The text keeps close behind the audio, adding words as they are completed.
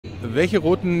Welche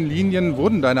roten Linien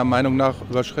wurden deiner Meinung nach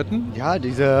überschritten? Ja,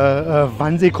 diese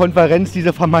Wannsee-Konferenz,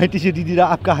 diese vermeintliche, die da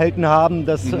abgehalten haben,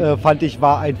 das fand ich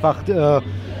war einfach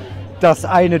das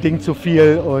eine Ding zu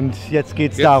viel. Und jetzt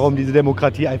geht es darum, diese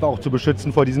Demokratie einfach auch zu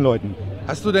beschützen vor diesen Leuten.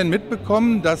 Hast du denn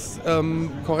mitbekommen, dass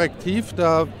Correctiv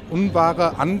da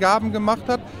unwahre Angaben gemacht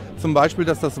hat? Zum Beispiel,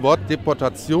 dass das Wort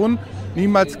Deportation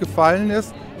niemals gefallen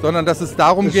ist, sondern dass es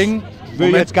darum ging,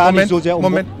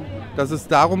 dass es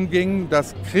darum ging,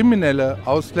 dass kriminelle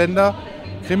Ausländer,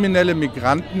 kriminelle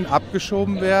Migranten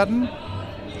abgeschoben werden?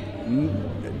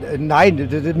 Nein,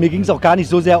 mir ging es auch gar nicht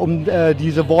so sehr um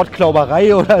diese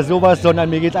Wortklauberei oder sowas, sondern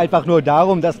mir geht es einfach nur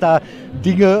darum, dass da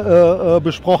Dinge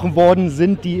besprochen worden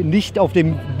sind, die nicht auf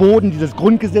dem Boden dieses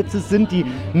Grundgesetzes sind, die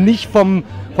nicht von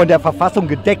der Verfassung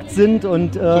gedeckt sind.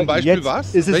 Und, zum Beispiel jetzt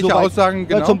was? Ist es Welche Aussagen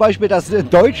genau? Zum Beispiel, dass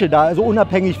Deutsche da also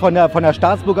unabhängig von der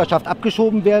Staatsbürgerschaft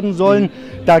abgeschoben werden sollen.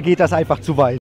 Da geht das einfach zu weit.